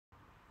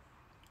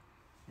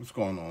What's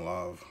going on,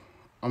 live?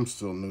 I'm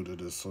still new to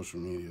this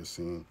social media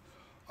scene.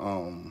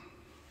 Um,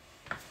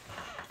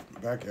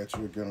 Back at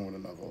you again with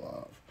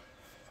another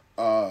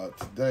live.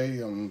 Today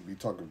I'm gonna be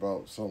talking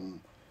about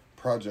some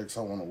projects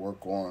I want to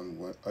work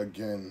on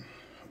again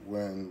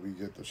when we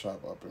get the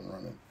shop up and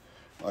running.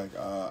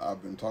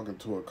 I've been talking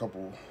to a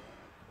couple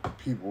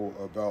people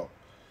about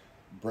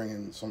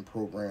bringing some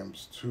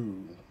programs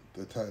to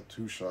the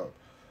tattoo shop,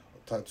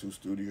 tattoo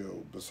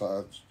studio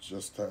besides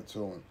just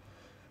tattooing.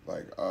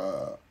 Like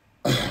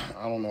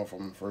I don't know if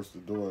I'm the first to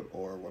do it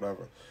or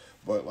whatever,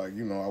 but I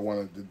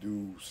wanted to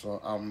do some.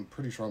 I'm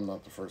pretty sure I'm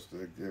not the first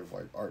to give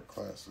like art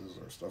classes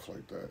or stuff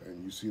like that.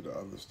 And you see the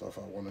other stuff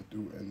I want to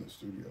do in the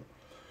studio.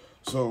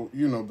 So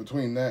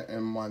between that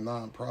and my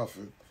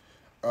nonprofit,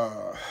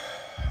 uh,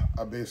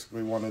 I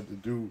basically wanted to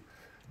do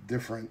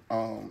different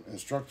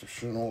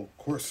instructional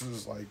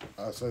courses. Like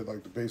I said,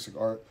 like the basic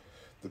art,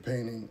 the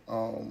painting,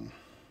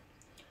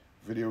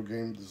 video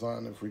game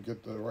design if we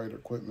get the right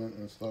equipment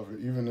and stuff.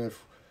 Even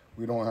if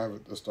we don't have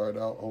it to start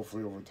out,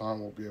 hopefully over time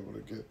we'll be able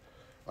to get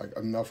like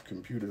enough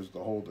computers to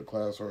hold the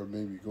class, or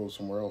maybe go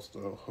somewhere else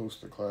to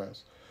host the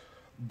class.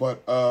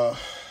 But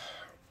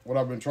what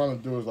I've been trying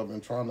to do is I've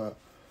been trying to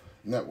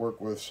network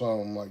with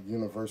some like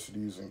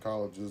universities and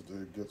colleges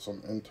to get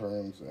some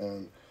interns,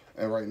 and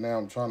right now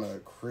I'm trying to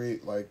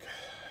create like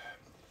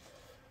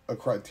a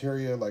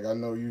criteria. Like I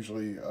know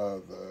usually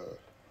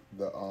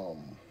the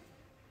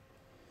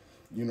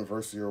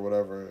university or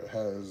whatever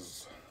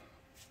has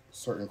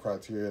certain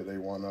criteria they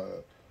want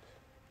to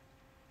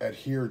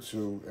adhere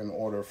to in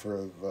order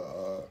for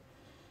the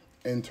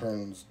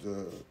interns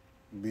to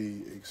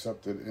be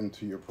accepted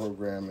into your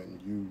program, and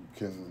you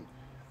can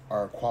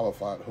are a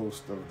qualified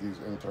host of these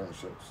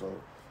internships. So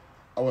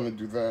I want to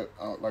do that.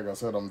 Like I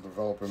said, I'm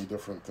developing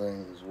different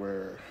things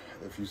where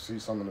if you see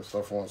some of the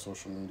stuff on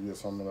social media,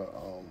 some of the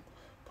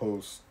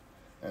posts,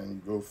 and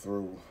you go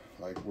through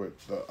like what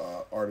the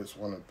artists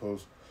want to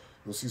post,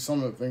 you'll see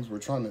some of the things we're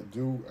trying to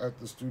do at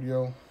the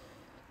studio.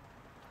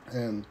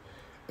 And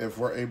if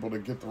we're able to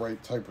get the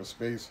right type of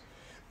space,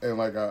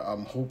 and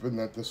I'm hoping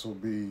that this will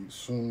be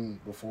soon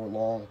before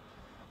long.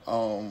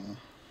 Um,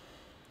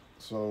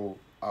 so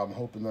I'm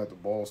hoping that the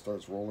ball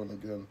starts rolling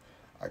again.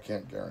 I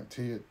can't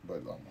guarantee it, but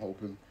I'm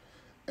hoping.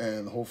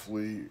 And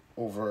hopefully,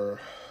 over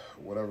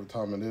whatever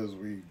time it is,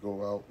 we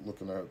go out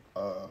looking at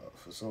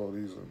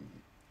facilities and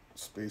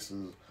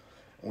spaces,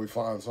 and we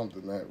find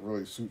something that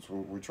really suits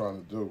what we're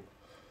trying to do.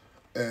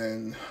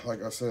 And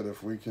like I said,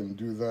 if we can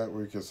do that,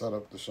 we can set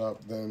up the shop,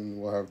 then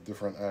we'll have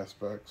different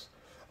aspects.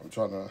 I'm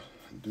trying to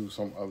do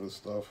some other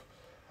stuff.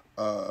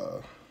 Uh,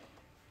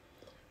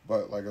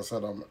 but like I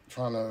said, I'm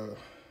trying to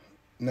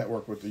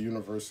network with the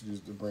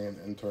universities to bring in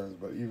interns.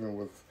 But even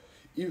with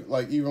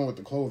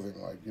the clothing,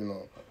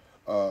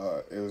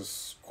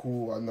 is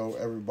cool. I know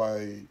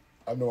everybody.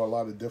 I know a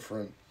lot of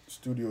different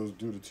studios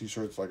do the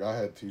t-shirts. Like I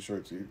had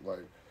t-shirts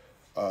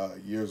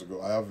years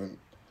ago. I haven't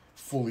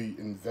fully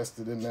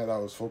invested in that. I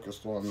was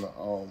focused on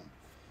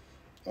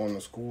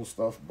the school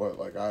stuff, but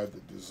like I had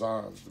the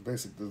designs, the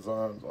basic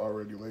designs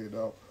already laid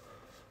out,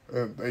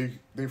 and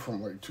they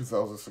from like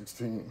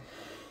 2016.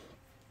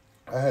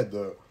 I had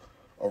the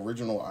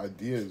original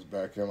ideas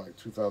back in like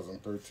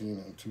 2013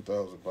 and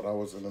 2000, but I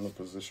wasn't in a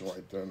position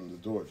right then to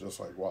do it.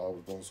 Just like while I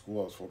was going to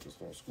school, I was focused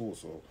on school.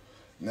 So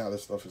now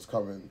this stuff is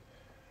coming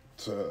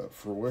to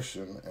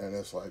fruition, and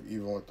it's like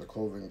even with the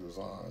clothing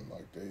design,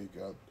 like they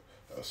got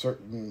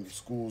certain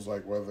schools,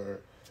 like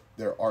whether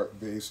they're art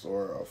based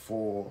or a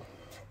full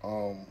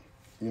um,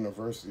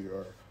 university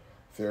or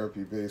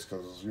therapy based,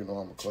 because I'm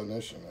a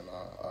clinician, and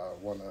I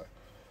want to,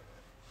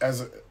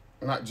 as a,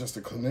 not just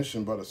a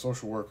clinician but a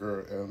social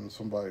worker and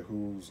somebody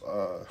who's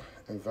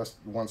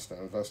wants to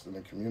invest in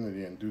the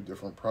community and do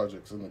different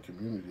projects in the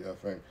community. I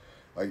think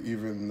like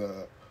even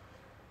the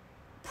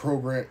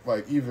program,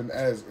 like even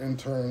as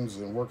interns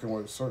and working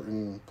with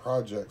certain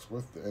projects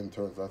with the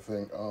interns, I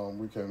think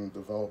we can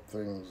develop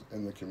things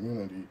in the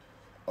community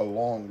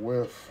along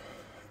with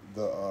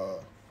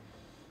the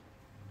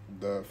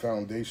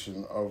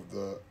foundation of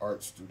the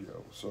art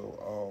studio.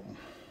 So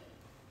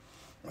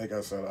like I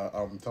said,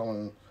 I'm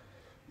telling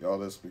y'all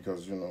this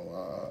because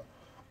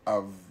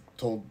I've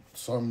told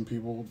some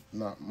people,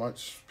 not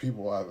much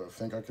people I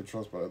think I could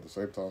trust, but at the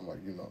same time,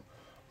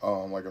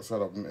 like I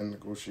said, I'm in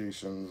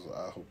negotiations.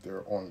 I hope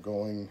they're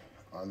ongoing.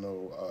 I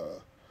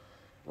know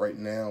right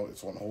now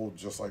it's on hold,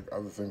 just like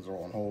other things are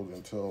on hold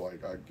until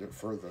like I get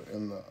further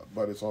in the.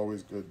 But it's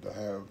always good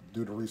to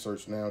do the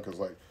research now, because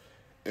like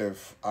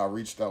if I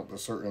reached out to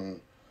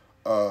certain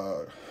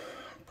uh,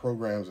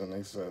 programs and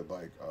they said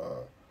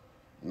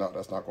no,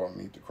 that's not going to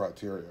meet the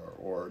criteria,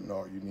 or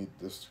no, you need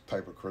this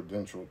type of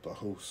credential to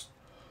host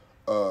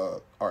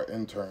our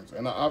interns.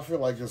 And I feel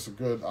like it's a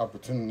good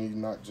opportunity,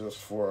 not just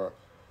for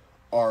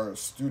our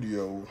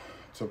studio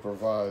to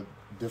provide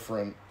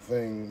different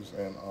things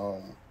and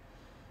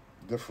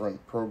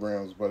different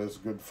programs, but it's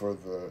good for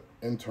the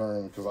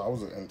intern, because I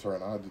was an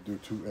intern. I had to do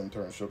 2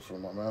 internships for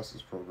my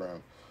master's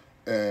program,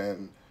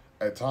 and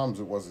at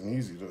times it wasn't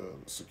easy to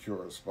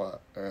secure a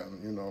spot.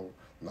 And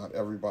not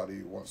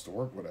everybody wants to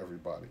work with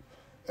everybody,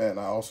 And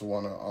I also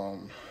want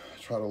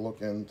to try to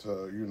look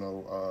into, you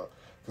know,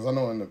 because I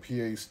know in the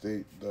PA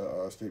state,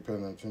 the state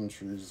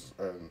penitentiaries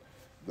and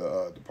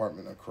the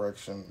Department of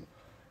Correction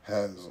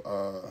has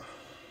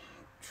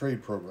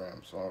trade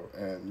programs. So,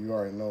 and you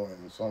already know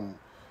in some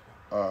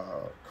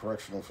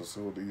correctional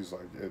facilities,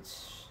 like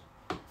it's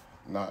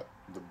not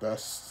the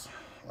best.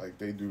 Like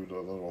they do the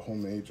little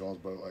homemade joints,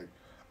 but like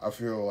I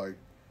feel like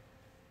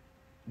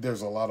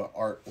there's a lot of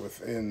art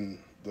within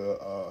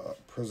the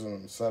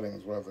prison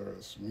settings, whether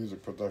it's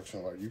music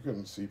production. Like you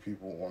can see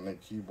people on their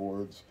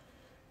keyboards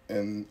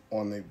and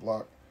on their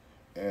block,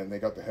 and they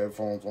got the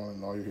headphones on,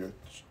 and all you hear,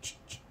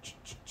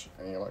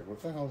 and you're like,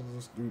 what the hell is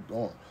this dude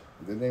doing?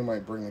 And then they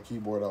might bring the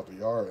keyboard out the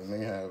yard, and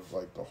they have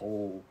like the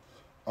whole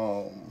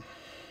um,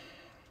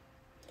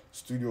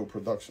 studio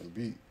production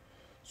beat.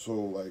 So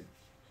like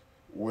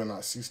when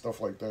I see stuff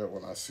like that,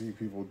 when I see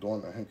people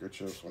doing the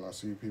handkerchiefs, when I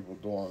see people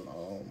doing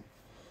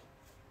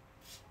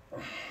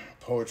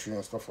poetry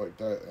and stuff like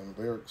that, and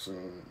lyrics,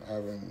 and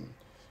having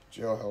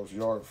jailhouse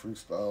yard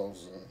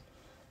freestyles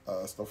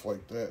and stuff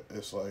like that,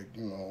 it's like,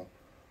 you know,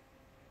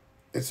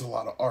 it's a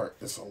lot of art.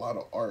 It's a lot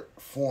of art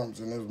forms,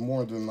 and there's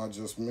more than I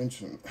just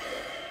mentioned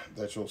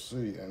that you'll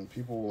see. And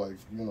people, like,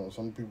 you know,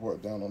 some people are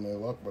down on their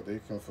luck, but they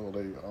can fill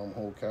their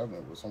whole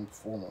cabinet with some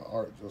form of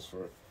art just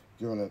for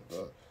giving it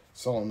the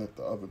selling it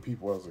to other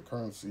people as a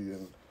currency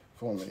and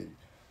filling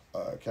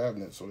a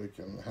cabinet so they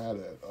can have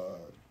that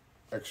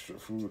extra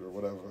food or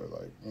whatever,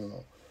 like, you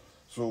know.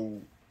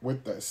 So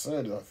with that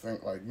said, I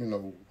think, like, you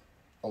know,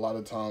 a lot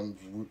of times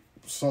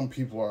some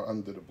people are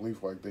under the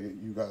belief like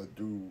you got to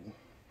do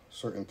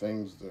certain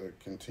things to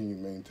continue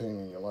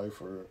maintaining your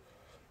life or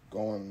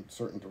going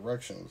certain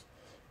directions,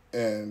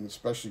 and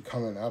especially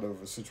coming out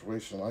of a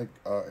situation like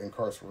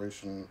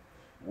incarceration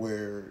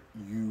where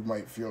you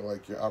might feel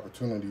like your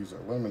opportunities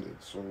are limited.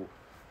 So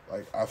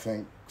like I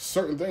think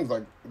certain things,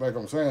 like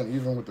I'm saying,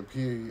 even with the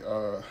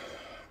PA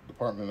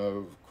Department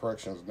of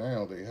Corrections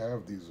now, they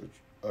have these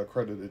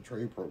accredited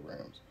trade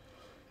programs,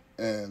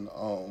 and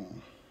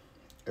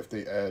if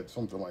they add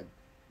something like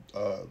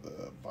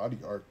the body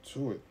art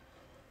to it,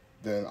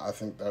 then I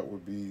think that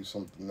would be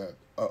something that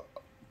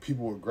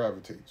people would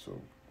gravitate to.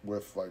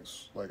 With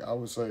like I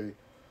would say,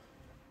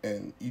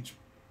 in each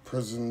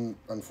prison,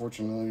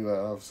 unfortunately, that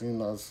I've seen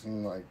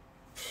like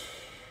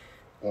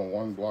on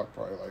one block,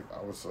 probably like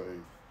I would say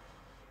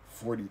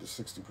 40 to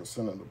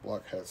 60% of the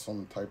block had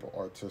some type of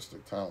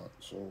artistic talent.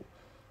 So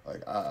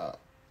like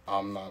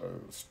I'm not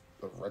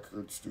a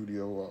record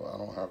studio. I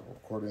don't have a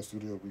recording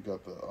studio. We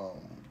got the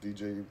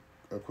DJ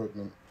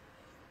equipment,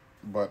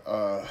 but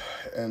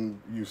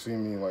and you see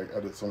me like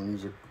edit some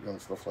music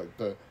and stuff like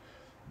that.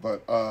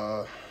 But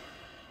I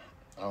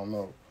don't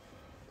know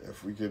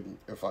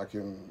if I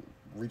can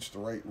reach the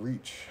right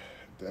reach,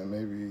 then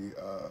maybe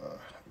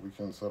we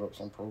can set up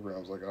some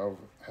programs. Like I've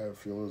had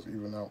feelers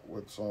even out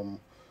with some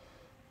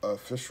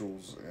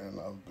officials, and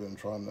I've been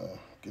trying to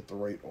get the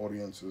right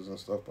audiences and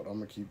stuff. But I'm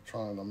gonna keep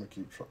trying. I'm gonna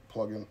keep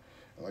plugging.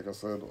 And like I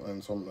said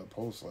in some of the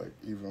posts, like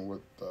even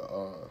with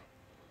the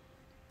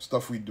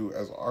stuff we do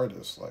as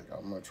artists, like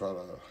I'm gonna try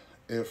to,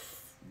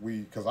 if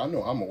we, because I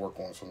know I'm gonna work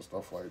on some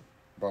stuff like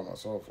by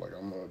myself. Like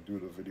I'm gonna do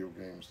the video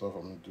game stuff.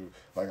 I'm gonna do,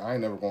 like, I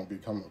ain't never gonna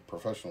become a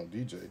professional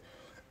DJ,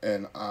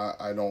 and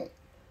I don't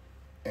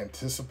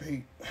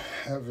anticipate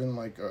having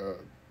like a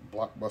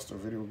blockbuster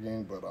video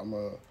game, but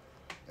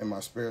in my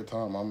spare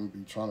time, I'm gonna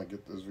be trying to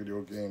get this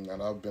video game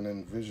that I've been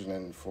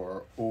envisioning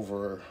for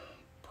over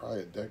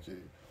probably a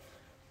decade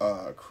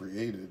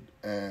created.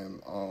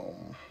 And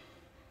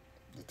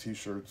the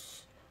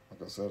t-shirts,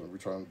 like I said, we're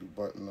trying to do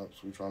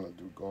button-ups, we're trying to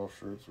do golf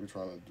shirts, we're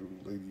trying to do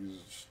ladies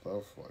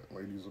stuff, like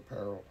ladies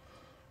apparel.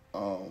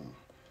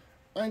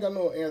 I ain't got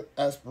no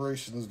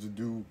aspirations to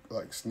do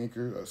like a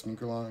sneaker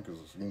line, because,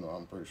 you know,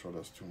 I'm pretty sure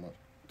that's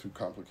too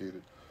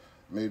complicated.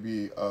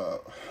 Maybe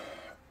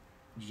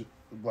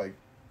like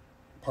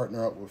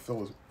partner up with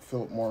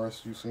Philip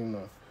Morris. You seen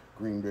the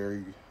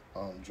Greenberry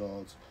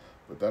Johns,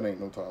 but that ain't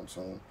no time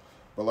soon.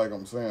 But like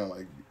I'm saying,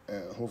 like,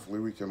 and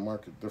hopefully we can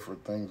market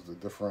different things to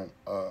different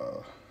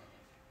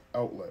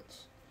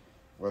outlets,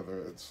 whether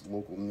it's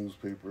local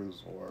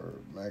newspapers or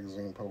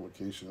magazine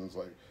publications.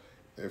 Like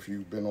if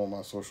you've been on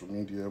my social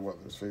media, whether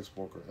it's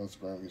Facebook or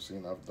Instagram, you've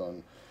seen I've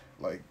done,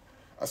 like,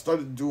 I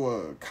started to do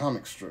a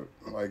comic strip.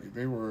 Like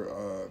they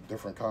were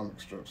different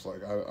comic strips.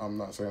 Like I'm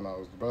not saying I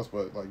was the best,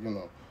 but like, you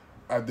know,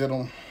 I did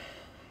them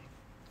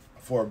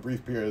for a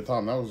brief period of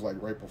time. That was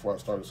like right before I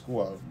started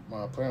school.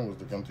 My plan was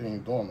to continue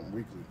doing them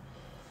weekly,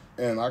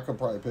 and I could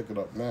probably pick it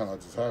up now. I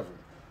just haven't.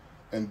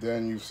 And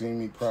then you've seen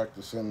me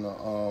practicing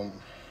the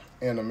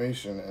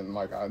animation, and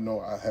like I know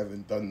I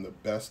haven't done the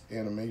best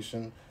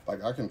animation.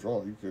 Like I can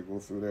draw. You could go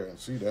through there and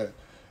see that.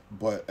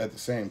 But at the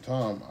same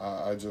time,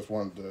 I just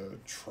wanted to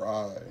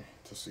try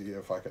to see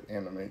if I could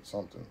animate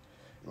something.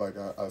 Like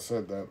I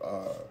said that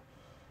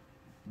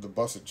the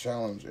Busted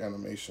Challenge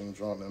animation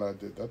drawing that I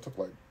did, that took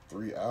like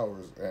 3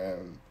 hours,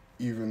 and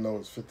even though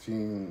it's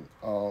 15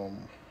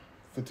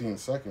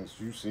 seconds,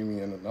 you see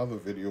me in another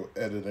video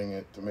editing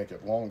it to make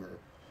it longer,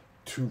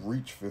 to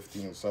reach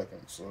 15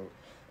 seconds. So,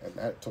 and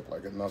that took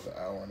like another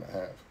hour and a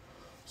half.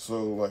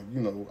 So like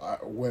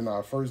when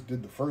I first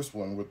did the first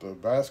one with the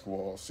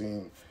basketball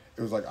scene,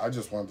 it was like I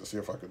just wanted to see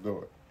if I could do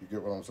it. You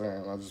get what I'm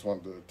saying? I just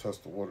wanted to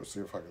test the water, see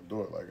if I could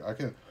do it. Like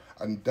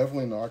I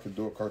definitely know I could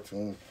do a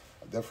cartoon.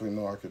 I definitely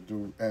know I could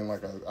do, and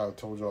like I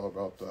told y'all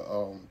about the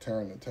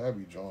Taryn and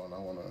Tabby John I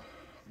want to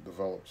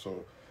develop.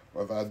 So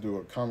whether I do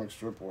a comic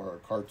strip or a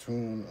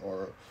cartoon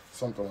or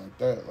something like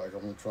that, like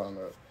I'm trying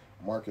to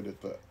market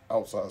it to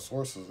outside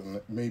sources,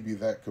 and maybe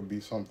that could be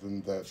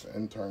something that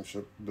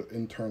the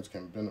interns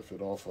can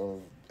benefit off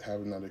of,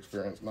 having that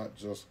experience, not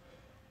just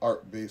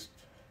art based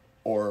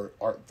or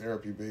art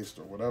therapy based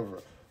or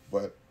whatever,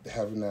 but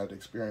having that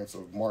experience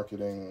of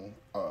marketing,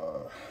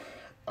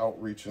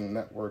 outreach and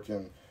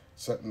networking,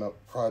 setting up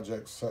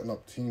projects, setting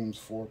up teams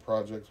for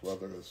projects,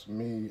 whether it's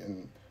me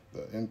and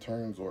the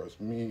interns or it's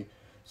me,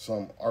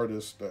 some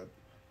artists that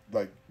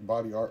like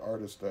body art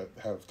artists that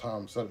have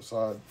time set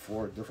aside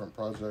for different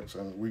projects,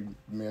 and we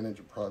manage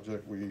a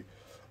project, we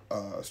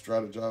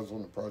strategize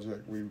on the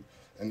project,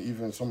 and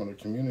even some of the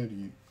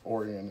community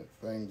oriented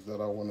things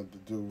that I wanted to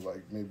do,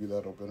 like maybe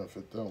that'll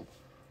benefit them.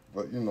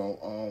 But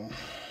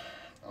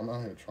I'm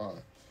out here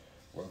trying,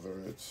 whether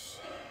it's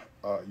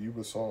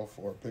Ubisoft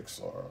or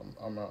Pixar.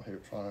 I'm out here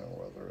trying,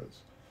 whether it's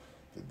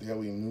the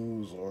Daily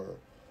News or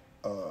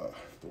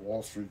the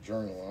Wall Street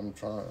Journal. I'm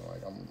trying,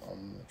 like I'm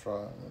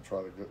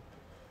trying to get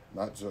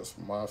not just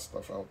my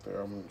stuff out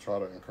there. I'm gonna try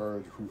to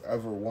encourage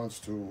whoever wants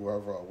to,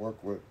 whoever I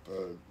work with,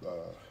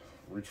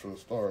 reach for the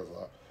stars.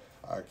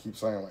 I keep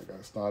saying, like,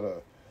 it's not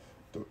a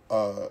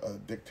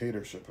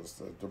dictatorship.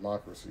 It's a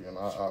democracy, and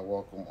I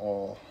welcome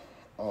all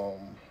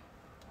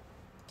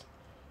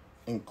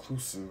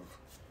inclusive,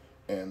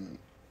 and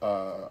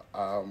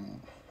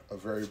I'm a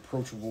very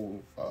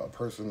approachable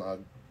person. I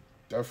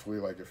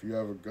definitely, like, if you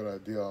have a good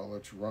idea, I'll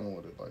let you run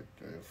with it. Like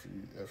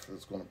if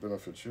it's going to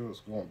benefit you, it's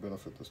going to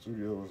benefit the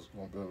studio, it's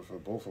going to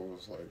benefit both of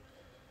us. Like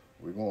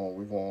we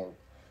going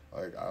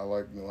like, I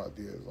like new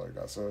ideas. Like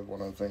I said,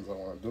 one of the things I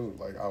want to do,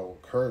 like I will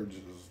encourage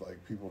is like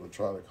people to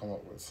try to come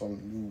up with some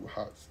new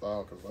hot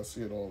style, because I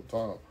see it all the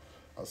time.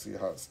 I see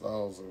hot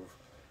styles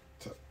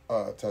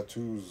of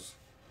tattoos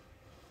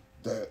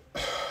that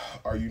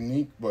are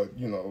unique, but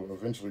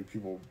eventually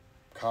people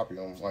copy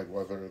them, like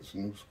whether it's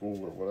new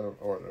school or whatever,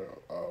 or the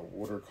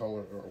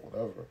watercolor or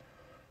whatever.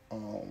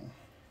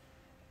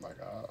 Like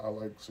I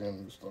like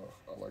seeing new stuff.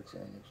 I like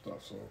seeing new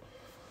stuff. So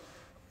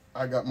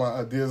I got my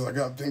ideas. I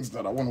got things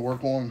that I want to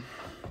work on.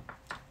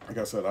 Like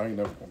I said, I ain't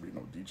never gonna be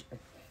no DJ,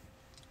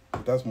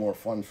 but that's more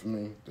fun for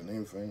me than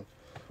anything.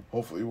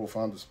 Hopefully, we'll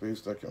find a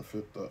space that can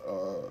fit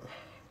the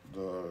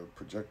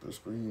projector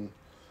screen,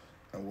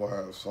 and we'll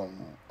have some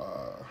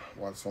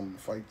watch some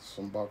fights,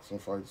 some boxing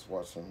fights,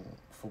 watch some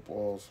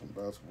football, some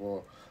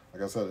basketball.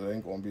 Like I said, it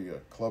ain't gonna be a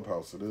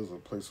clubhouse. It is a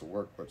place of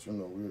work, but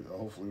we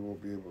hopefully we'll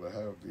be able to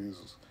have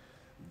these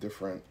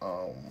different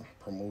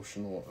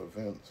promotional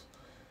events,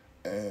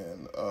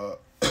 and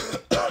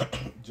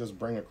just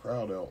bring a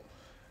crowd out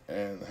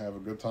and have a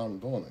good time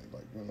doing it.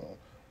 Like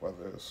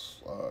whether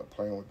it's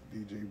playing with the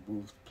DJ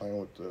booth, playing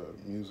with the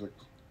music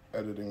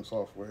editing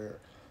software.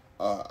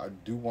 I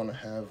do want to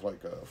have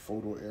like a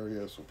photo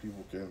area so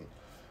people can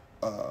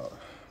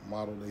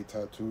model their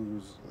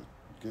tattoos.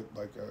 Get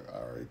like I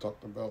already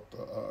talked about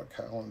the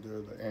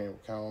calendar, the annual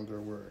calendar,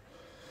 where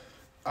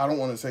I don't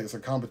want to say it's a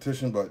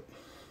competition, but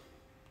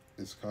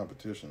it's a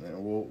competition,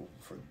 and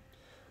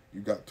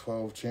you got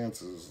 12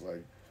 chances.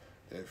 Like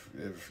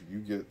if you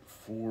get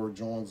 4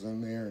 joints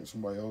in there and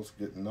somebody else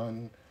get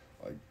none,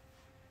 like,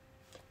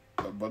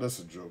 but it's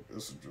a joke.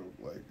 It's a joke.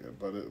 Like,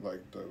 but it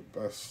like the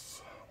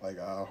best. Like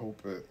I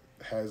hope it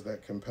has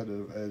that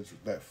competitive edge,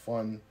 that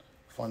fun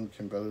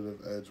competitive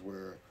edge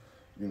where,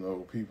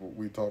 people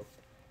we talk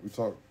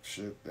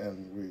shit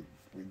and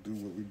we do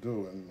what we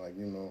do, and like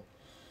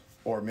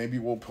or maybe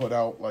we'll put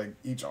out like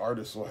each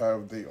artist will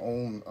have their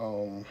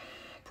own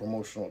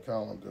promotional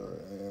calendar,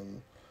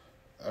 and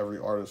every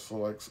artist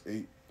selects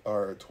 8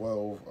 or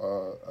 12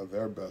 of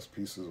their best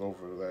pieces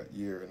over that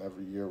year, and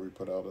every year we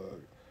put out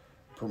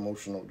a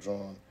promotional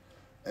drawing,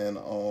 and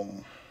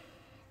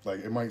like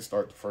it might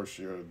start the first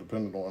year,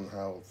 depending on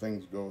how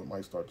things go. It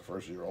might start the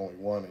first year only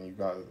one, and you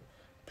gotta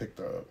pick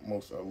the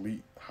most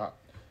elite, hot.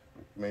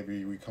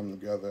 Maybe we come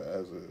together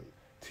as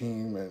a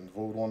team and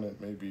vote on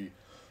it. Maybe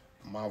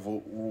my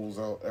vote rules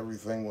out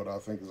everything. What I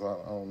think is, I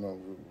don't know.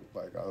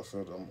 Like I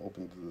said, I'm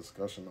open to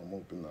discussion. I'm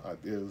open to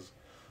ideas,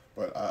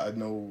 but I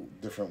know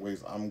different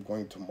ways I'm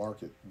going to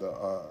market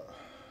the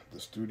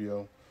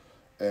studio.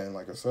 And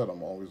like I said,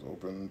 I'm always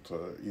open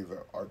to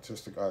either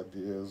artistic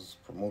ideas,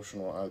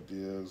 promotional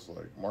ideas,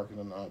 like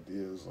marketing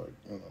ideas, like,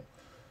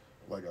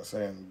 like I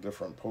say in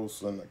different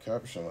posts in the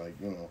caption, like,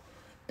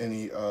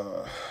 any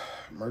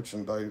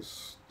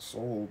merchandise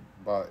sold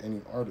by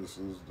any artist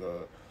is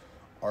the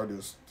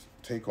artist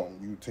take home.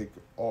 You take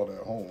all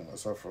that home,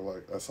 except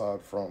for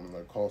aside from the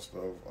cost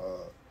of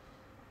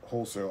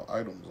wholesale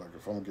items. Like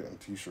if I'm getting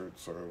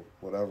t-shirts or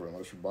whatever,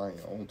 unless you're buying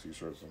your own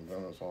t-shirts, and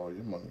then it's all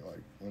your money,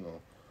 like,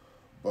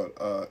 But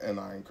and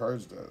I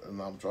encourage that,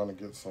 and I'm trying to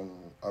get some.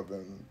 I've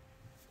been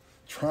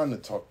trying to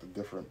talk to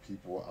different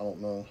people. I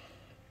don't know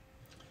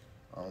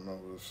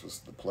if it's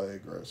just the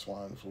plague or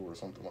swine flu or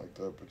something like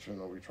that. But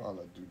we're trying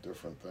to do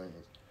different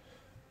things.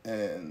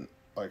 And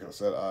like I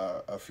said,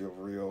 I feel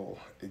real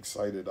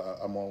excited.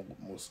 I'm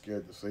almost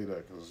scared to say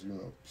that because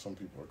some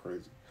people are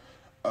crazy.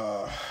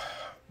 Uh,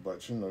 but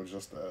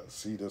just to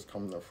see this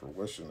come to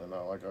fruition, and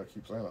like I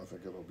keep saying, I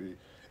think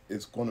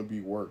it's going to be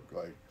work.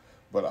 Like,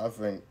 but I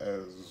think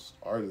as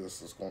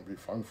artists, it's going to be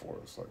fun for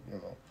us. Like,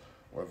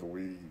 whether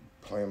we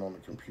playing on the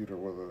computer,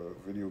 whether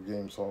video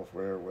game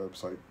software,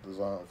 website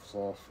design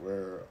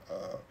software,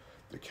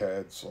 the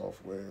CAD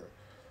software,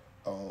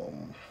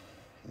 um,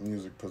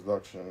 music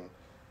production,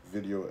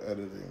 video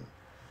editing.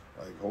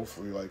 Like,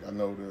 hopefully, like, I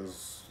know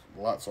there's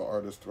lots of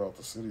artists throughout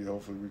the city.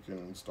 Hopefully we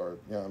can start,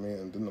 and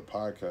then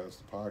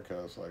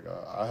like,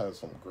 I had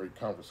some great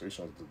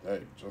conversations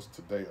today, just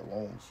today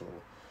alone. So,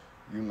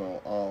 you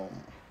know, um,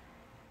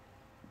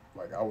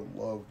 like, I would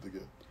love to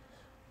get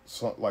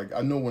some, like,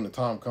 I know when the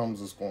time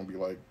comes, it's going to be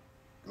like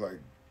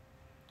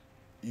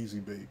easy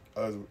bake,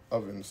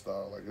 oven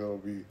style. Like, it'll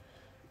be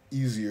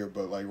easier,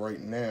 but like right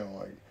now,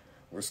 like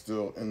we're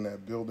still in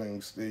that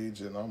building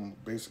stage, and I'm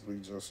basically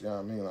just,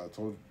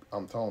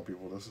 I'm telling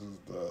people this is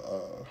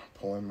the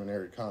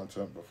preliminary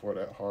content before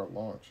that hard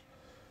launch,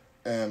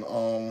 and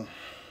I'm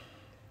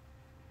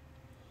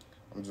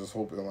just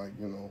hoping, like,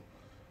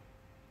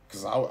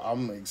 because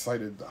I'm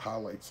excited to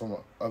highlight some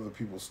other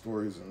people's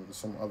stories and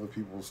some other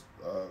people's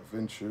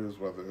ventures,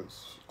 whether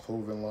it's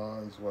clothing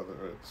lines, whether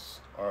it's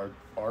art.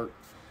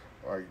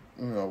 Like,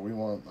 I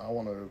want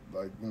to,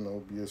 like,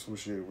 be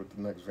associated with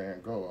the next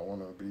Van Gogh. I want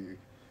to be,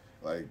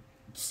 like,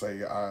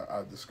 say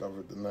I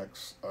discovered the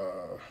next,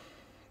 uh,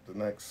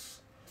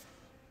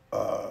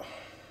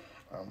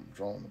 I'm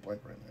drawing the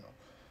blank right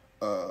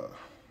now.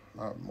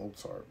 Not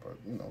Mozart, but,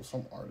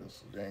 some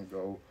artists, Van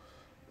Gogh.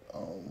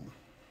 Um,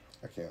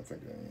 I can't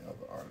think of any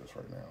other artists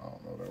right now. I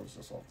don't know. That was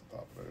just off the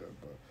top of the head,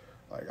 but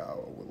like I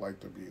would like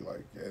to be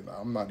like, and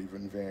I'm not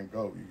even Van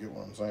Gogh. You get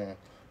what I'm saying?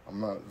 I'm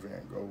not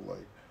Van Gogh.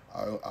 Like,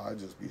 I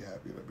just be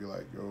happy to be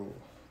like, yo,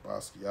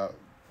 Basquiat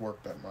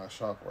worked at my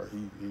shop, or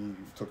he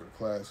took a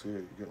class here.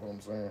 You get what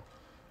I'm saying?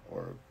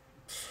 Or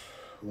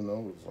who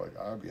knows? Like,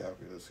 I'd be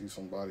happy to see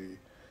somebody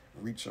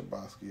reach a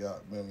Basquiat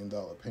 $1 million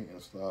painting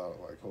style.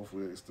 Like,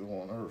 hopefully they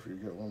still on Earth. You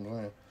get what I'm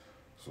saying?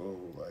 So,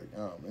 like,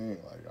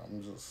 like,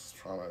 I'm just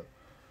trying to,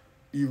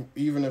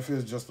 even if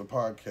it's just a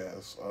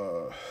podcast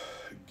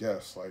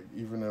guest, like,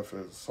 even if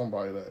it's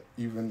somebody that,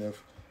 even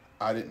if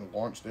I didn't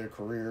launch their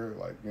career,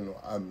 like,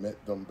 I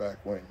met them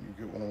back when. You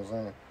get what I'm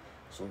saying?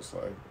 So it's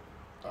like,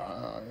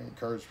 I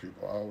encourage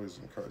people. I always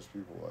encourage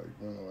people, like,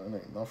 it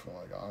ain't nothing.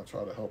 Like, I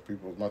try to help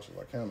people as much as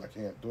I can. I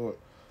can't do it.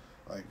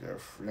 Like,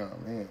 if,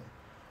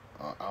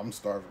 I'm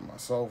starving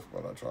myself,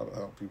 but I try to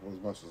help people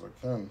as much as I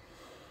can.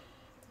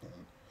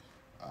 And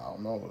I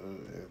don't know,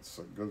 it's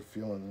a good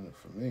feeling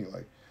for me.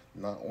 Like,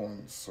 not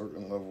on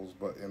certain levels,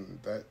 but in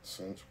that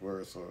sense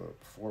where it's a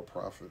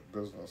for-profit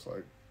business,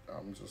 like,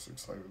 I'm just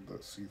excited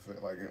to see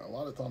things. Like, a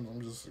lot of times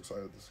I'm just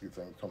excited to see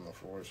things come to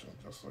fruition.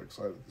 Just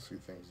excited to see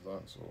things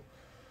done. So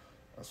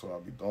that's what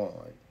I'll be doing.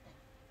 Like,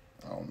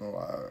 I don't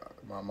know.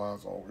 My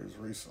mind's always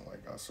racing.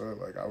 Like I said,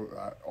 like I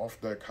off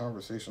that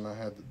conversation I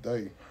had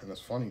today, and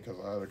it's funny because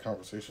I had a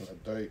conversation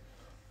today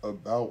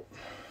about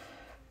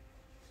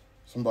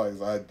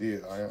somebody's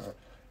idea,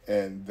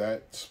 and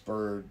that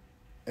spurred.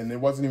 And it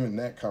wasn't even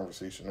that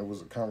conversation. It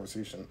was a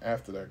conversation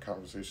after that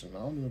conversation. I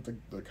don't even think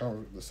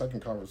the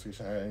second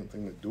conversation had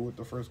anything to do with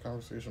the first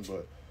conversation,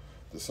 but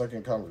the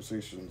second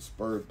conversation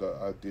spurred the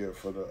idea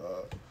for the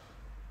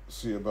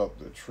see about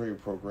the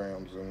trade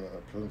programs in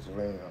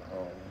Pennsylvania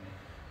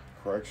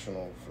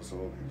correctional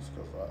facilities,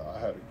 because I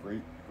had a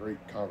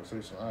great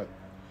conversation. I had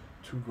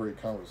two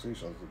great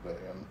conversations today,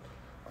 and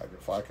like,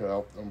 if I could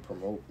help them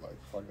promote, like,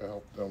 if I could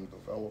help them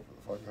develop,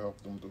 if I could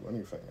help them do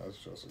anything, that's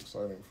just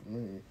exciting for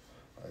me.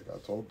 Like, I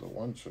told the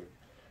one chick,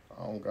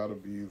 I don't gotta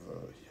be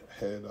the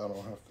head. I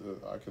don't have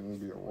to. I can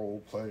be a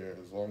role player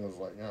as long as,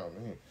 like,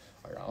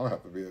 like, I don't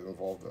have to be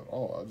involved at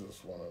all. I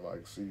just want to,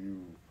 like, see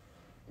you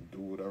do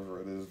whatever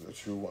it is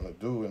that you want to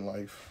do in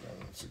life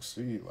and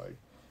succeed. Like,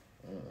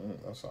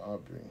 that's how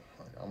I be.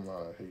 Like, I'm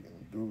not a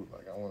hating dude.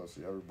 Like, I want to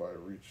see everybody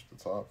reach the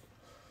top.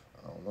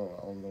 I don't know.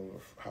 I don't know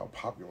how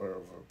popular of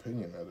an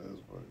opinion that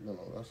is, but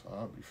that's how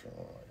I be feeling.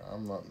 Like,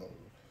 I'm not no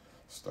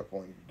step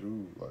on you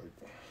dude. Like,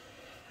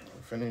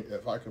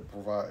 if I could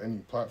provide any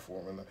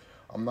platform, and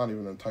I'm not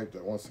even the type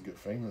that wants to get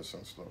famous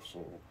and stuff.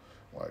 So,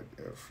 like,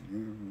 if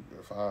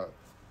I,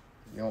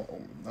 you don't owe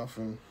me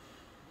nothing.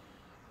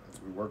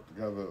 If we work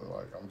together,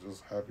 like, I'm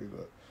just happy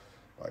to,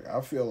 like,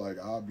 I feel like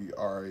I'll be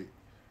alright.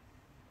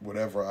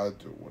 Whatever I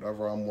do,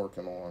 whatever I'm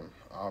working on,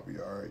 I'll be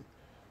alright.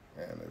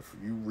 And if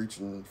you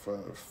reaching for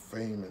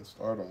fame and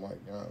stardom,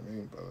 like,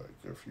 but like,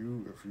 if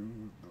you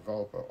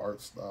develop an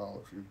art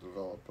style, if you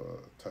develop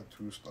a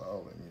tattoo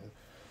style, and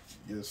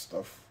your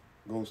stuff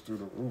goes through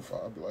the roof,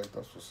 I'll be like,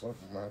 that's what's up.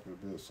 I'm happy to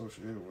be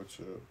associated with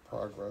your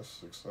progress,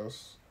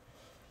 success,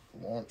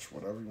 launch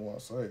whatever you want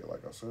to say.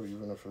 Like I said,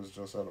 even if it's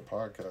just at a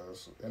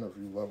podcast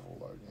interview level,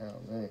 like, you know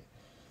what I mean?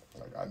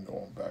 Like, I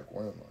know him back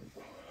when.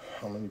 Like,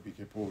 how many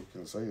people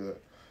can say that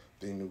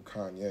they knew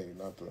Kanye?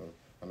 Not the,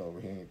 I know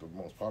he ain't the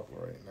most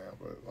popular right now,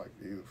 but like,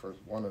 he the first,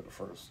 one of the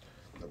first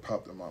that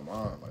popped in my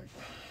mind. Like,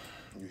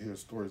 you hear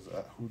stories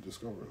that who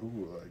discovered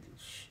who, like,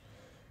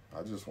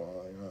 I just want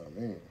to, you know what I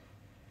mean?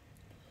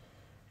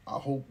 I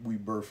hope we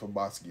birth a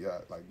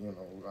Basquiat. Like, you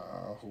know,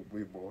 I hope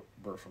we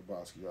birth a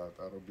Basquiat.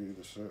 That'll be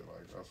the shit.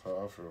 Like, that's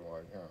how I feel.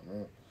 Like, you know what I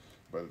mean?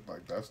 But,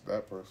 like, that's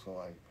that person.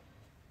 Like,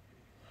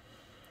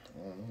 I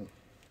don't know.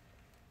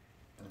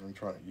 I'm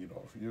trying to eat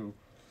off you.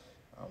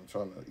 I'm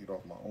trying to eat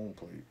off my own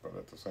plate. But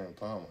at the same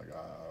time, like,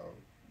 I'll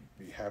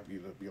be happy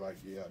to be like,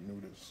 yeah, I knew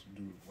this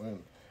dude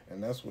win.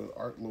 And that's with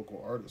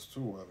local artists,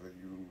 too. Whether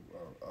you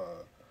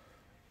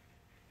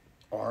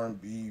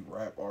R&B,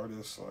 rap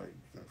artists, like,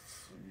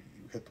 if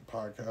you hit the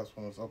podcast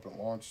when it's up and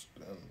launched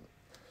and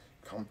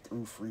come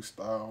through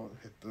freestyle,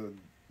 hit the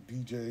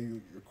DJ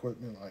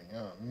equipment, like,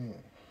 yeah, I mean,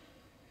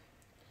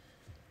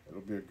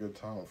 it'll be a good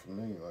time for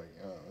me, like,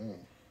 yeah, I mean,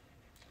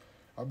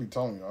 I'll be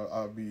telling you,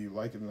 I'll be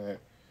liking that.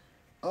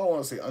 I don't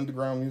want to say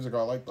underground music.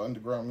 I like the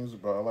underground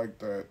music, but I like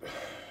that.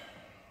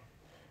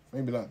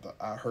 Maybe not that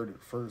I heard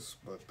it first,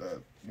 but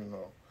that,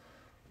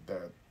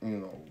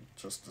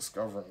 just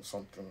discovering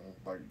something,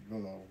 like,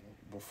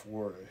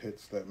 before it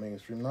hits that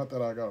mainstream. Not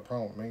that I got a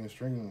problem with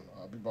mainstream.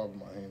 I'll be bobbing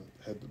my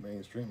head to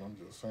mainstream. I'm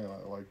just saying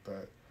I like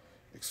that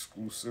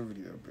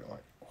exclusivity of being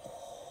like,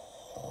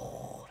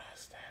 oh,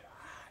 that's that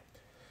hot.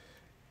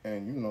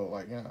 And,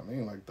 like, yeah, I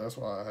mean, like, that's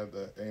why I had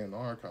that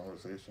A&R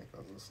conversation,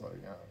 because it's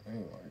like, yeah, I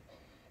mean, like,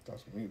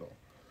 that's me, though.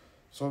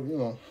 So,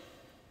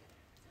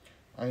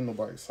 I ain't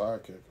nobody's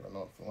sidekick or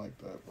nothing like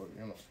that, but,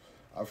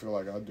 I feel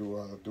like I do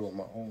it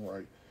my own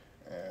right.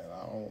 And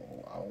I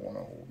don't want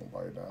to hold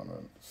nobody down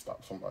and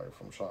stop somebody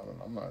from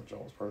shining. I'm not a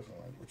jealous person.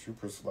 Like, what you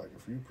like,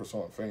 if you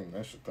pursuing fame,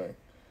 that's your thing.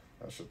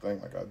 That's your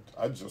thing. Like,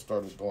 I just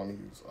started doing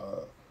these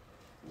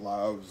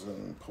lives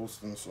and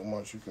posting so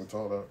much. You can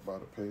tell that by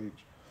the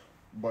page.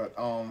 But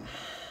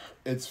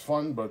it's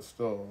fun, but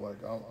still,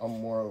 like,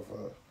 I'm more of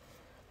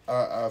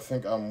I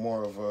think I'm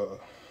more of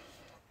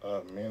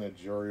a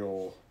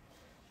managerial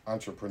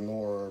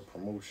entrepreneur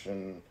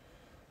promotion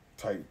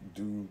type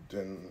dude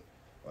than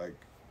like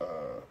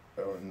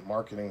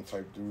marketing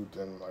type dude.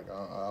 Then like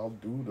I'll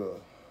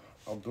do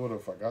it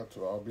if I got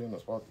to. I'll be in the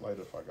spotlight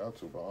if I got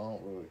to, but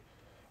I'm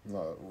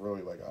not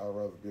really like, I'd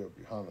rather be a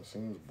behind the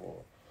scenes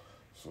boy.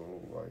 So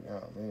like, yeah,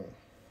 I mean,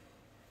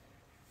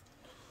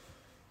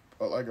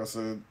 but like I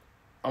said,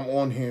 I'm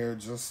on here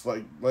just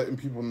like letting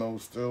people know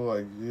still,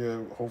 like, yeah,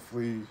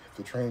 hopefully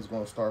the train's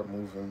gonna start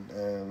moving,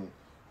 and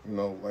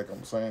like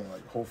I'm saying,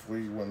 like,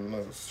 hopefully when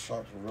the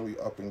shop's really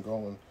up and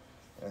going,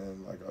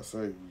 and like I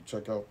say, you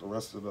check out the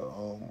rest of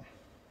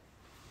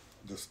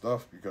the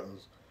stuff,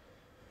 because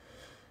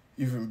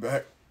even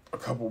back a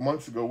couple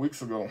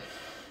weeks ago,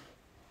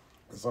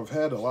 because I've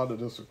had a lot of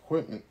this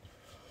equipment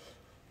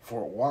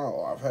for a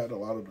while.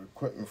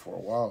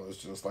 It's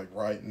just like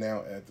right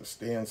now at the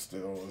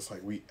standstill. It's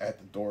like we at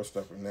the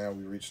doorstep, and now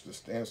we reached the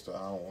standstill.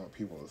 I don't want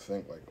people to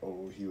think like,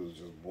 oh, he was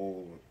just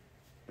bull.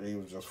 He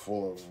was just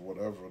full of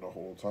whatever the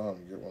whole time.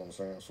 You get what I'm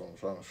saying? So I'm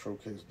trying to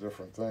showcase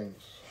different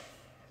things.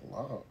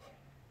 Live.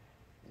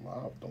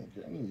 Don't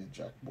get any of your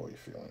jack boy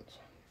feelings.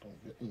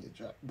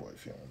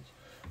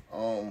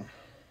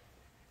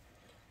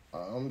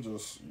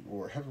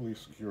 We're heavily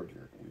secured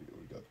here.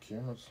 We got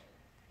cameras.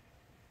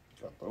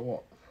 Got the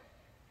alarm.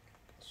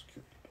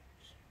 Security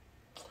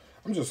doors.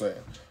 I'm just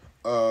saying.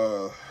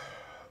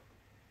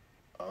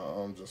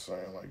 I'm just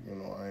saying, like,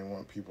 I ain't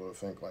want people to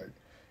think like,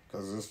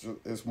 because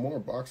it's more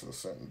boxes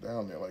sitting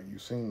down there. Like,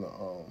 you've seen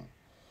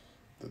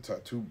the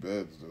tattoo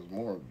beds. There's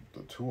more,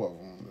 the two of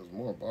them. There's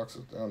more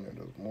boxes down there.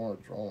 There's more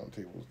drawing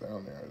tables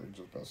down there. They've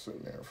just been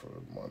sitting there for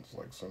months,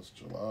 like since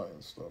July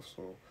and stuff.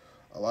 So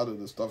a lot of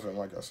this stuff, and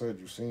like I said,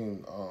 you've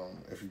seen,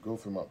 if you go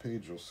through my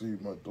page, you'll see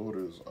my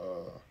daughter's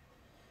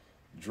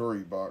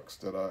jewelry box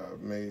that I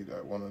made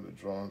at one of the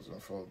drawings in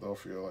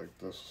Philadelphia, like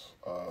this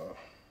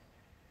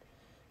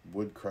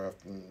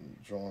woodcrafting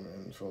drawing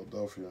in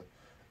Philadelphia.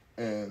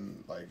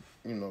 And like,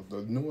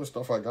 the newest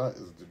stuff I got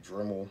is the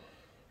Dremel,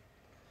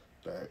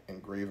 that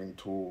engraving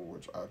tool,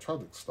 which I tried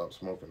to stop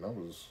smoking. That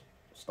was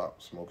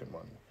stop smoking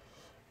money.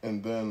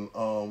 And then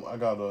I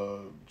got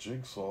a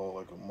jigsaw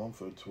like a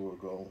month or two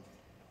ago,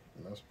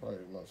 and that's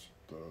probably much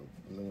the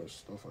newest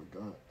stuff I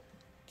got.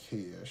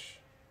 Cash.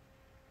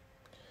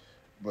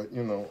 But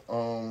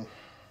that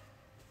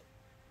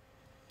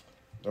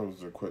was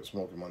to quit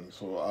smoking money.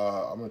 So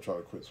I'm gonna try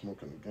to quit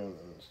smoking again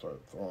and start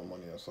throwing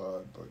money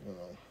aside. But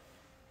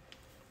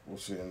we'll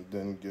see, and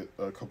then get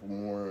a couple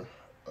more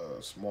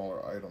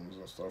smaller items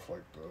and stuff,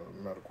 like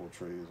the medical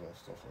trays and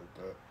stuff like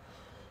that.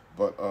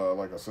 But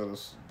like I said,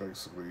 it's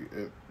basically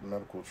it.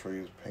 Medical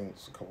trays,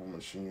 paints, a couple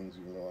machines.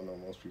 Even though I know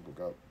most people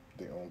got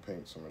their own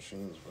paints and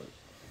machines, but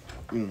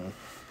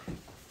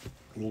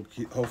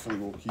hopefully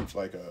we'll keep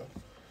like a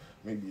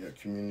maybe a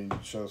community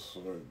chest,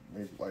 or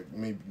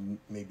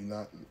maybe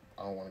not.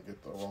 I don't want to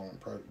get the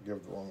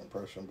give the wrong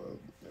impression, but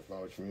if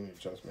not a community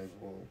chest, maybe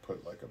we'll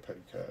put like a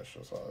petty cash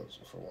aside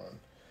for one,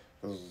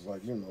 because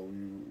like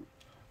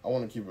I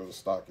want to keep it a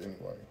stock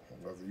anyway.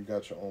 Whether you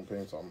got your own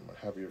paints, I'm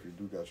happy if you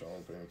do got your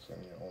own paints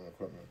and your own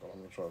equipment, but I'm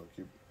gonna try to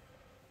keep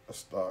a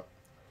stock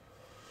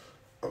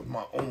of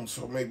my own.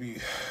 So maybe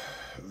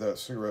that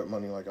cigarette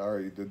money, like I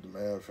already did the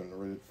math and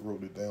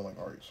wrote it down, like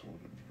alright, so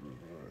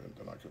and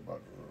then I could buy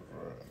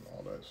and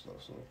all that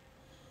stuff. So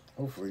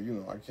hopefully,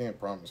 I can't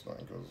promise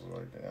nothing, because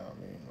like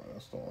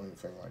that's the only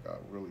thing like I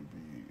really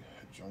be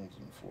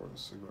jonesing for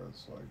is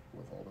cigarettes. Like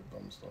with all the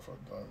dumb stuff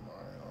I've done,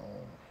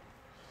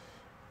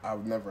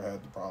 I've never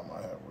had the problem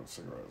I have with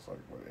cigarettes,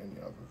 like with any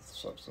other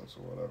substance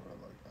or whatever.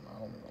 Like, and I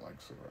don't even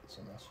like cigarettes,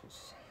 and that's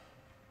what's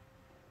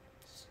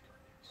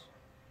cigarettes.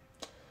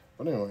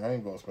 But anyway, I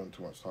ain't gonna spend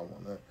too much time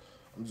on that.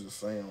 I'm just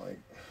saying,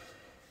 like,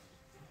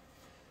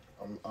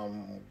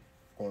 I'm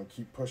gonna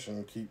keep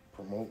pushing, keep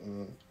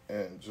promoting,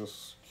 and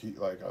just keep,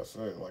 like I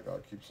said, like I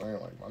keep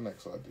saying, like my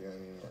next idea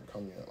ain't even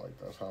come yet. Like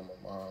that's how my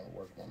mind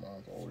works. My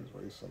mind's always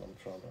racing. I'm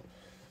trying to.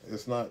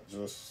 It's not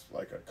just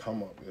like a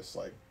come up. It's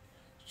like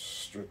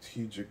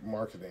strategic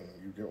marketing.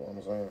 You get what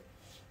I'm saying?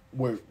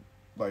 With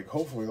like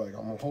hopefully, like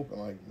I'm hoping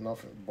like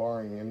nothing,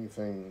 barring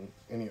anything,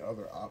 any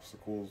other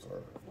obstacles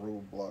or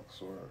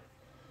roadblocks or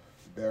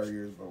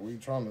barriers. But we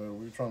trying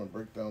to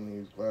break down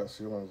these glass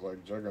ceilings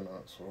like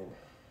juggernauts. So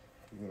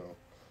we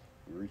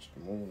reach the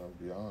moon and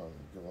beyond.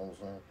 You get what I'm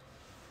saying?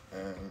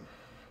 And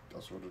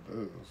that's what it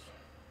is.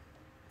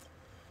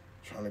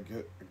 Trying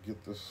to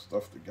get this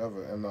stuff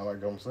together, and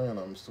like I'm saying,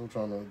 I'm still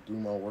trying to do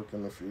my work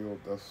in the field.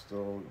 That's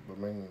still the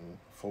main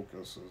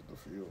focus, is the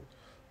field.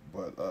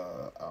 But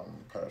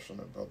I'm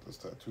passionate about this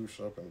tattoo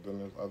shop, and then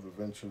there's other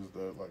ventures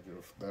that, like,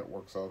 if that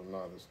works out or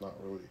not, it's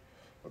not really.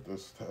 But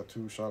this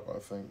tattoo shop, I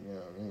think,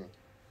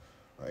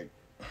 like,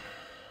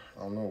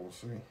 I don't know. We'll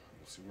see.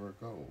 We'll see where it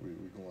goes. We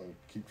going to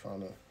keep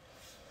trying to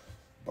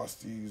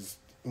bust these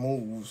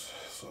moves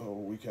so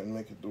we can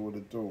make it do what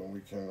it do, and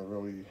we can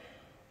really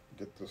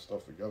get this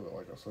stuff together.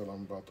 Like I said,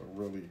 I'm about to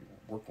really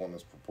work on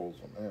this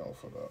proposal now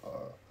for the,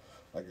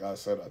 like I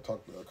said, I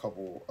talked to a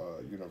couple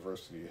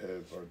university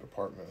heads or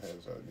department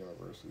heads at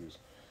universities,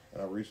 and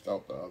I reached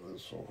out to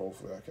others, so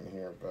hopefully I can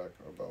hear back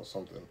about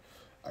something.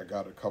 I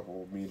got a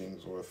couple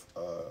meetings with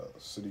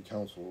city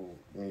council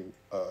members.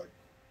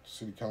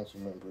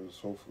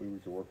 Hopefully we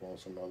can work on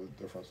some other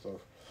different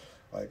stuff.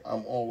 Like,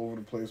 I'm all over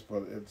the place,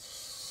 but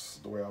it's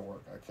the way I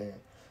work. I can't.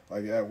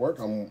 Like, at work,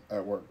 I'm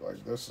at work.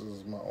 Like, this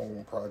is my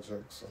own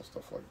projects and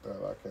stuff like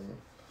that.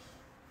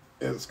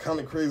 It's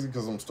kind of crazy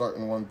because I'm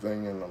starting one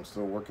thing and I'm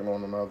still working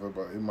on another,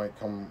 but it might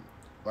come,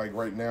 like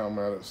right now I'm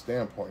at a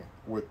standpoint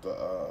with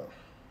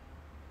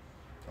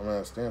I'm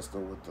at a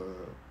standstill with the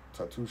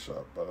tattoo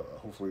shop, but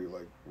hopefully,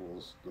 like,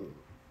 the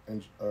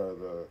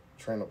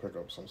train will pick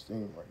up some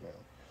steam right now.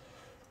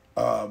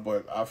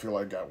 But I feel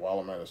like while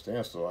I'm at a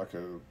standstill, I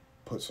could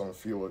put some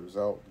feelers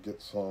out,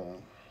 get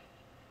some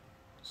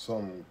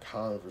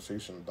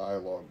conversation,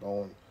 dialogue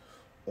going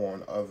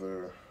on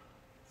other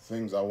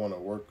things I want to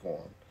work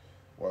on,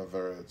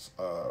 whether it's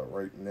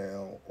right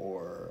now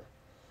or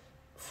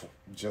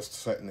just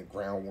setting the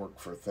groundwork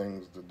for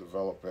things to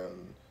develop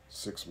in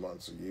 6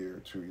 months, a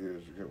year, 2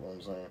 years. You get what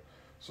I'm saying?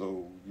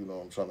 So,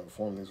 I'm trying to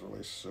form these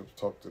relationships,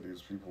 talk to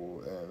these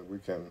people, and we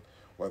can,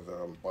 whether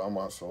I'm by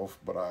myself,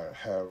 but I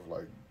have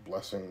like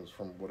blessings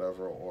from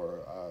whatever, or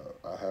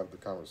I have the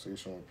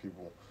conversation with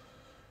people,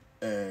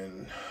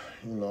 and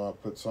I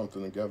put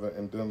something together,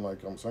 and then,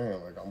 like I'm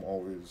saying, like I'm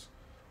always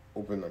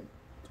open to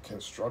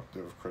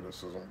constructive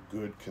criticism,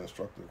 good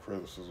constructive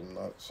criticism,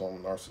 not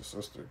some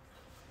narcissistic,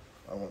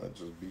 I want to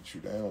just beat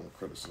you down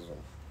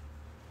criticism.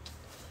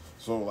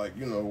 So, like,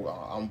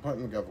 I'm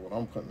putting together what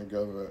I'm putting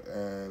together,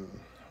 and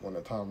when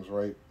the time's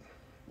right,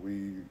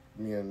 me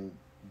and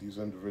these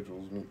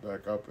individuals meet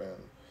back up,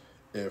 and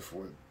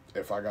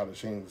if I got to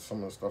change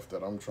some of the stuff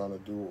that I'm trying to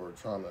do, or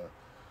if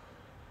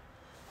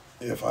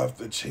I have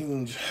to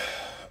change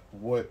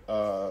what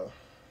the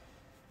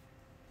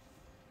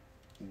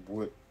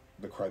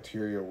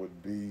criteria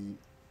would be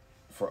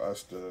for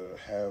us to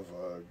have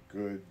a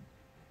good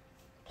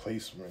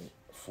placement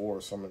for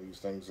some of these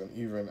things, and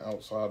even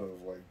outside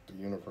of like the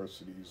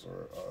universities,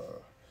 or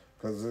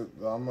because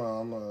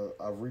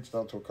I've reached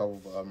out to a couple,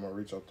 but I'm gonna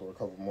reach out to a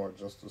couple more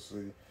just to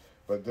see.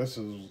 But this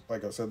is,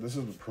 like I said, this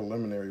is the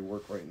preliminary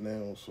work right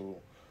now, so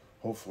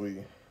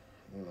hopefully,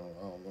 I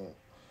don't know.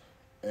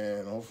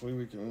 And hopefully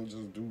we can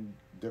just do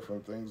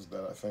different things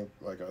that I think,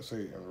 like I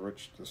say,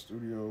 enrich the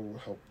studio,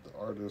 help the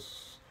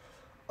artists,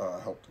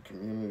 help the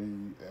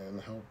community,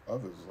 and help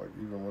others. Like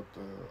even with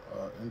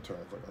the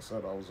interns, like I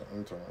said, I was an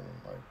intern,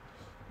 and like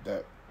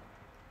that.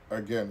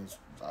 Again,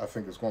 I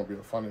think it's going to be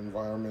a fun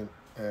environment,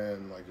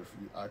 and like if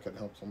I can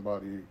help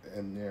somebody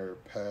in their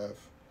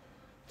path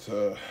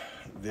to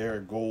their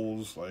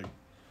goals, like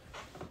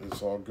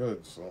it's all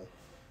good. So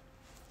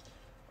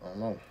I don't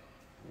know.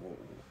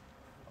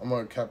 I'm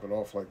gonna cap it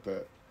off like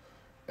that,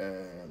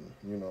 and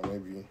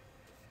maybe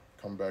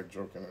come back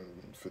joking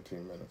in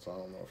 15 minutes. I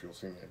don't know if you'll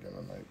see me again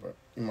tonight, but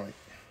you might.